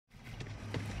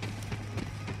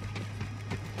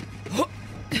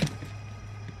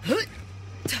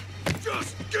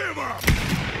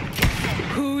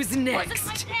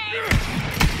next?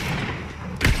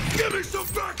 Give me some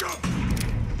backup!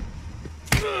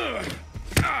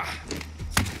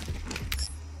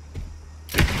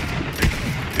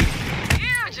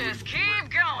 You just keep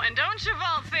going, don't you,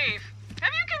 Vault Thief?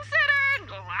 Have you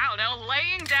considered, I don't know,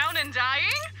 laying down and dying?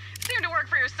 Seemed to work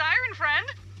for your siren friend.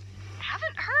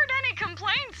 Haven't heard any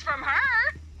complaints from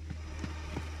her.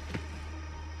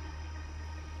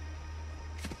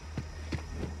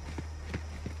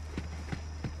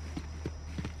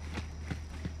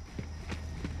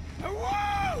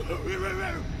 Whoa!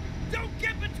 Don't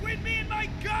get between me and my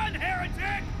gun,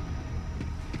 heretic!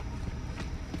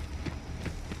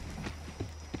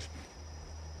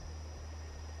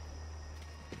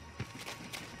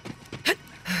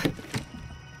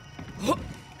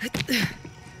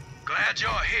 Glad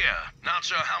you're here. Not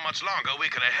sure how much longer we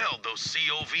could have held those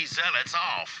COV zealots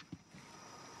off.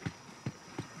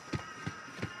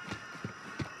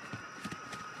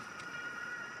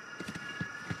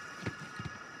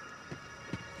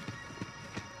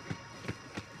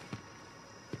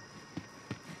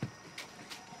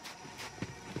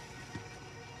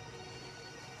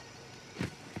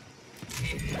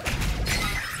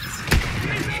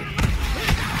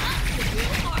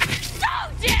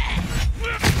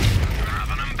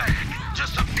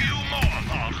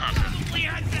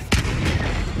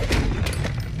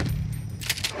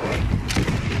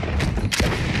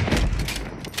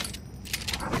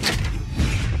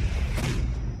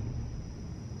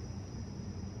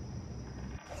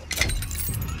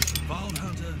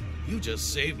 You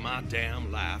just saved my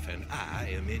damn life, and I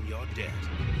am in your debt.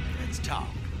 Let's talk.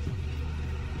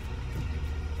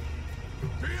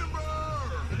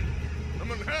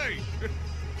 Hey!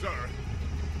 Sorry.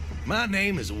 My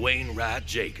name is Wainwright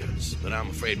Jacobs, but I'm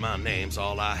afraid my name's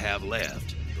all I have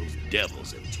left. Those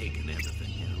devils have taken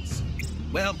everything else.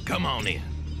 Well, come on in.